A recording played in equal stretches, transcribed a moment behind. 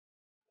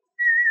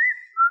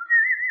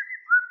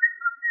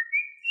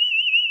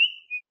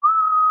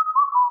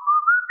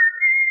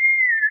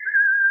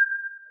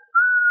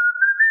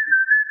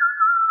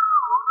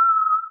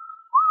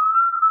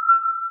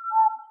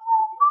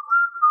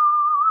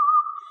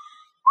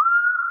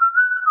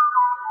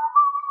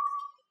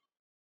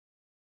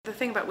The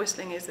thing about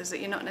whistling is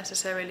that you're not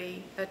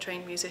necessarily a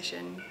trained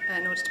musician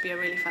in order to be a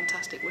really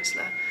fantastic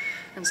whistler.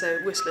 And so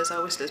whistlers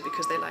are whistlers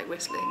because they like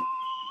whistling.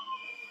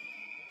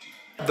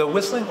 The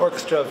Whistling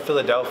Orchestra of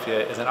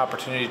Philadelphia is an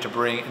opportunity to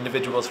bring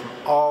individuals from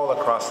all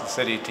across the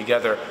city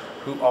together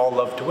who all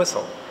love to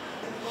whistle.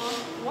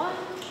 1,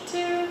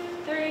 2,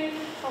 3,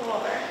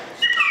 4.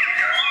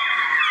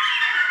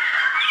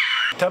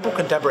 Temple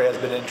Contemporary has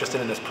been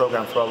interested in this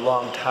program for a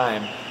long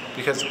time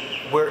because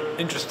we're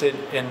interested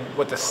in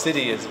what the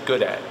city is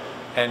good at,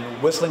 and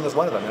whistling is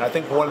one of them. And I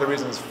think one of the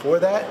reasons for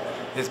that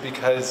is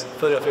because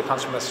Philadelphia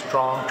comes from a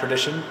strong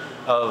tradition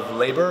of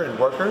labor and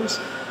workers,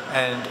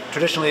 and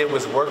traditionally it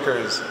was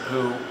workers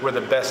who were the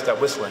best at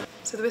whistling.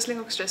 So the Whistling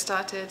Orchestra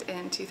started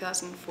in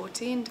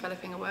 2014,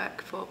 developing a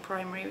work for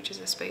Primary, which is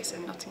a space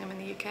in Nottingham in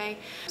the UK.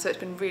 So it's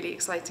been really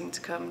exciting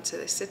to come to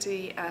this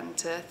city and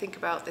to think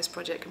about this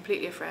project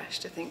completely afresh,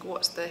 to think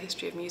what's the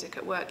history of music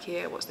at work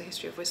here, what's the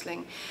history of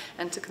whistling,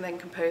 and to then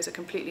compose a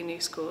completely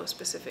new score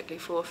specifically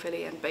for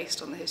Philly and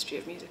based on the history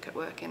of music at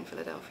work in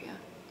Philadelphia.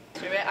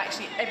 Through it,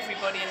 actually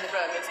everybody in the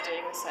room is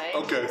doing the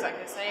same,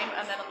 exactly the same,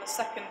 and then on the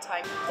second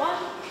time,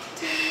 1,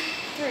 2,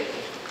 3.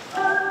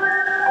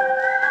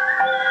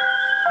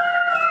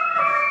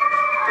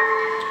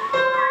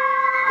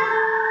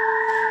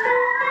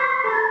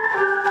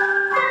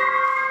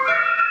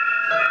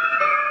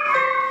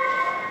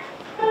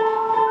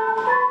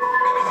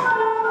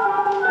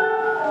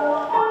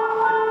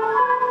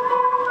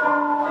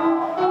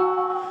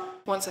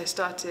 Once I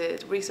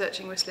started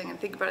researching whistling and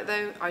thinking about it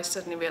though, I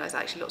suddenly realised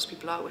actually lots of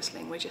people are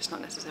whistling, we're just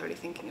not necessarily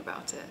thinking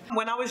about it.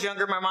 When I was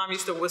younger, my mom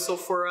used to whistle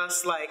for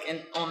us like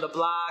on the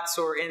blocks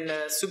or in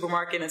the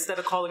supermarket instead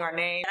of calling our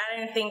name. I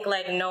didn't think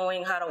like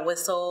knowing how to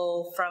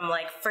whistle from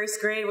like first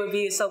grade would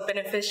be so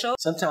beneficial.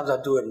 Sometimes I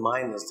do it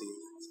mindlessly,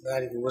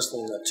 not even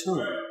whistling a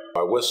tune.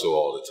 I whistle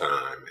all the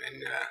time,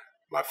 and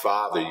my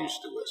father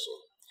used to whistle.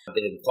 I've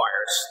been in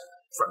choirs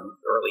from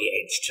early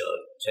age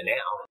to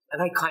now.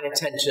 And I kind of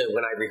tend to,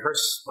 when I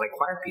rehearse my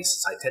choir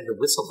pieces, I tend to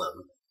whistle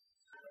them.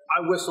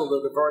 I whistled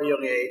at a very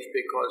young age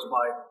because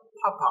my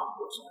papa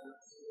whistled.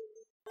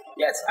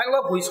 Yes, I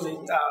love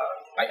whistling.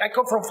 I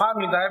come from a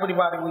family that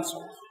everybody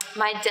whistles.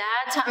 My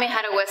dad taught me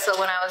how to whistle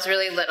when I was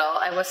really little.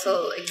 I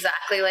whistle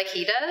exactly like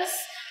he does.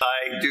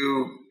 I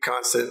do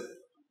constant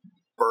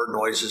bird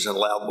noises and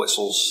loud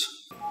whistles.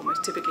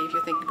 Almost typically, if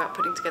you're thinking about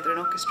putting together an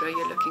orchestra,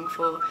 you're looking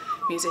for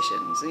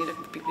musicians and you're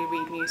looking for people who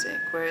read music,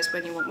 whereas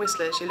when you want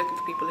whistlers, you're looking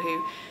for people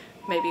who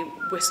maybe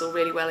whistle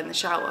really well in the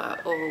shower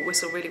or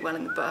whistle really well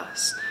in the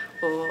bus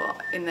or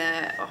in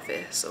their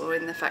office or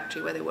in the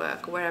factory where they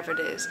work or wherever it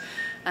is.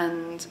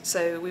 And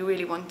so we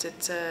really wanted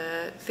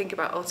to think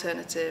about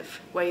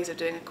alternative ways of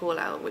doing a call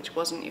out, which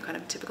wasn't your kind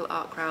of typical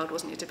art crowd,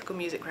 wasn't your typical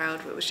music crowd,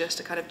 but it was just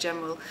a kind of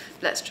general,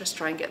 let's just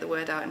try and get the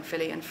word out in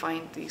Philly and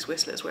find these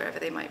whistlers wherever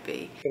they might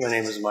be. My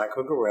name is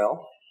Michael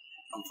Gorell.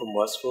 I'm from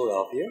West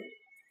Philadelphia.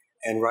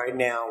 And right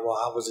now, well,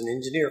 I was an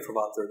engineer for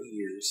about 30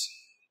 years,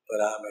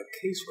 but I'm a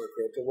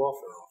caseworker at the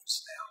welfare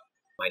office now.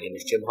 My name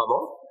is Jim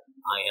Hummel.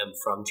 I am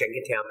from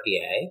Jenkintown,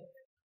 PA.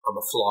 I'm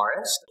a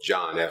florist.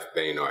 John F.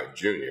 Baynard,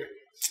 Jr.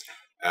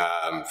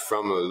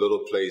 From a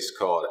little place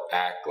called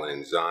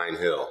Ackland, Zion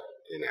Hill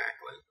in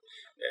Ackland.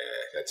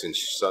 That's in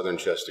southern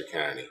Chester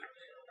County.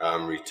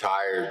 I'm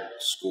retired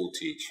school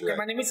teacher.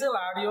 My name is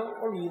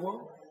Eladio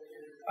Olivo.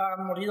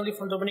 I'm originally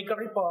from Dominican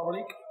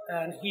Republic,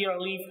 and here I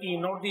live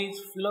in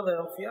Northeast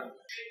Philadelphia.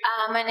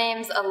 My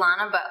name's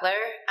Alana Butler.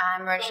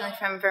 I'm originally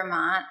from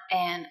Vermont,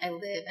 and I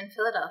live in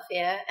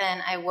Philadelphia,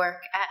 and I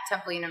work at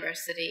Temple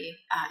University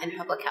in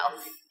public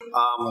health.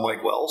 I'm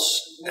Mike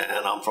Wells,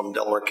 and I'm from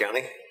Delaware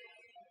County.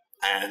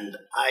 And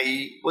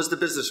I was the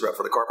business rep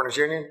for the Carpenters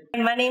Union.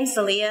 My name's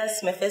Celia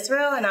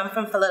Smith-Israel, and I'm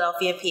from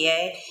Philadelphia,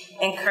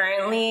 PA, and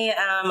currently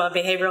I'm a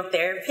behavioral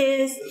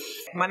therapist.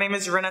 My name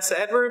is Renessa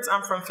Edwards.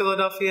 I'm from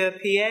Philadelphia,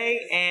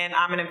 PA, and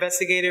I'm an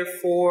investigator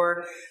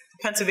for the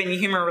Pennsylvania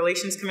Human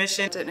Relations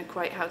Commission. I don't know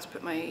quite how to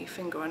put my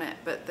finger on it,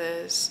 but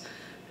there's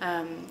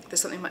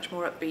something much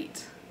more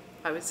upbeat,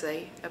 I would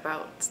say,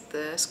 about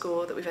the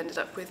score that we've ended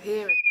up with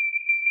here.